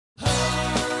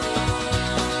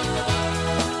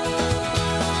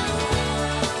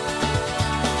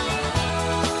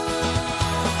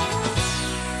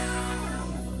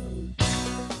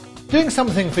Doing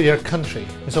something for your country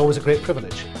is always a great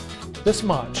privilege. This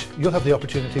March, you'll have the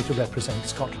opportunity to represent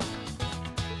Scotland.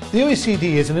 The OECD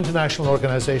is an international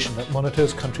organisation that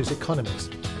monitors countries' economies.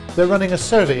 They're running a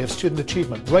survey of student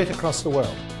achievement right across the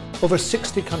world. Over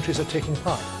 60 countries are taking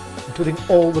part, including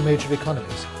all the major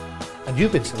economies. And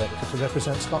you've been selected to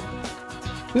represent Scotland.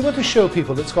 We want to show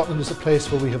people that Scotland is a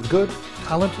place where we have good,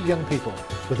 talented young people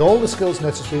with all the skills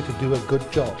necessary to do a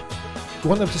good job. We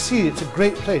want them to see it's a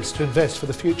great place to invest for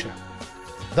the future.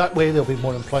 That way there'll be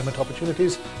more employment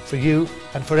opportunities for you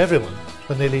and for everyone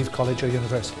when they leave college or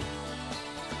university.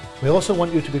 We also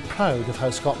want you to be proud of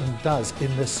how Scotland does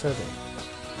in this survey.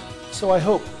 So I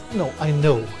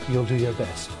know you'll do your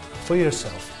best for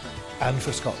yourself and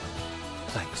for Scotland.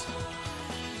 Thanks.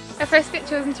 I first got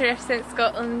chosen to represent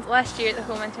Scotland last year at the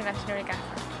Home International Regatta.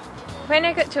 When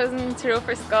I got chosen to row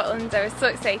for Scotland, I was so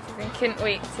excited and couldn't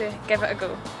wait to give it a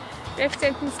go.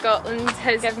 Representing Scotland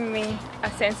has given me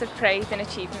a sense of pride and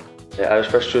achievement. I was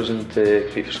first chosen to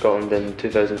compete for Scotland in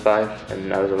 2005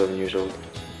 and I was 11 years old.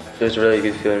 It was a really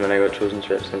good feeling when I got chosen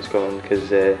to represent Scotland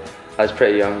because I was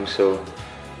pretty young, so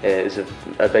it was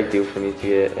a big deal for me to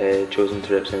get chosen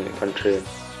to represent the country.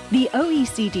 The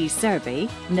OECD survey,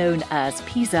 known as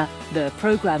PISA, the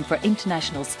Programme for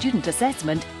International Student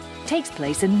Assessment, takes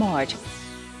place in March.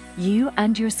 You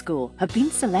and your school have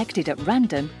been selected at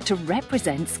random to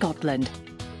represent Scotland.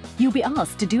 You'll be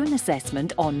asked to do an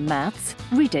assessment on maths,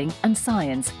 reading and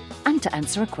science, and to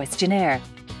answer a questionnaire.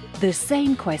 The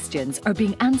same questions are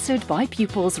being answered by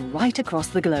pupils right across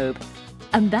the globe.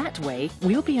 And that way,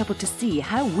 we'll be able to see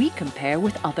how we compare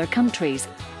with other countries.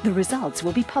 The results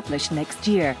will be published next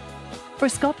year. For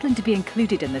Scotland to be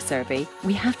included in the survey,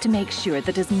 we have to make sure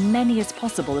that as many as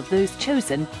possible of those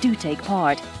chosen do take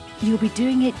part. You'll be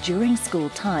doing it during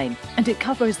school time, and it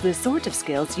covers the sort of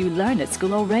skills you learn at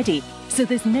school already, so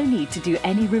there's no need to do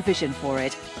any revision for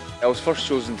it. I was first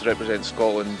chosen to represent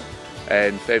Scotland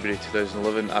in February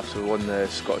 2011 after we won the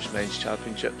Scottish Men's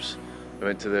Championships. We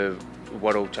went to the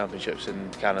World Championships in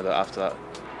Canada after that.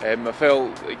 I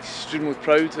felt extremely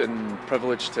proud and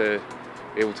privileged to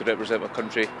be able to represent my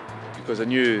country because I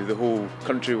knew the whole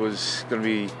country was going to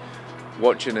be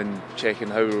watching and checking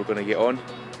how we were going to get on.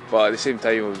 But at the same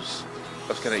time I was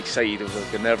kind of excited, it was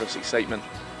like a nervous excitement.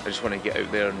 I just wanted to get out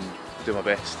there and do my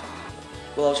best.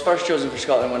 Well, I was first chosen for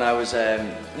Scotland when I was, I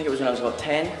think it was when I was about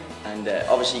 10, and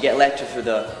obviously you get a letter through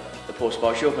the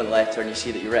postbox. You open the letter and you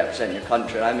see that you're representing your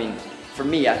country. I mean, for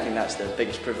me, I think that's the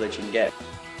biggest privilege you can get.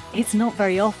 It's not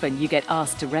very often you get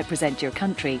asked to represent your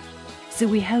country, so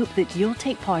we hope that you'll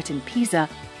take part in PISA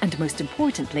and, most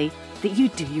importantly, that you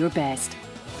do your best.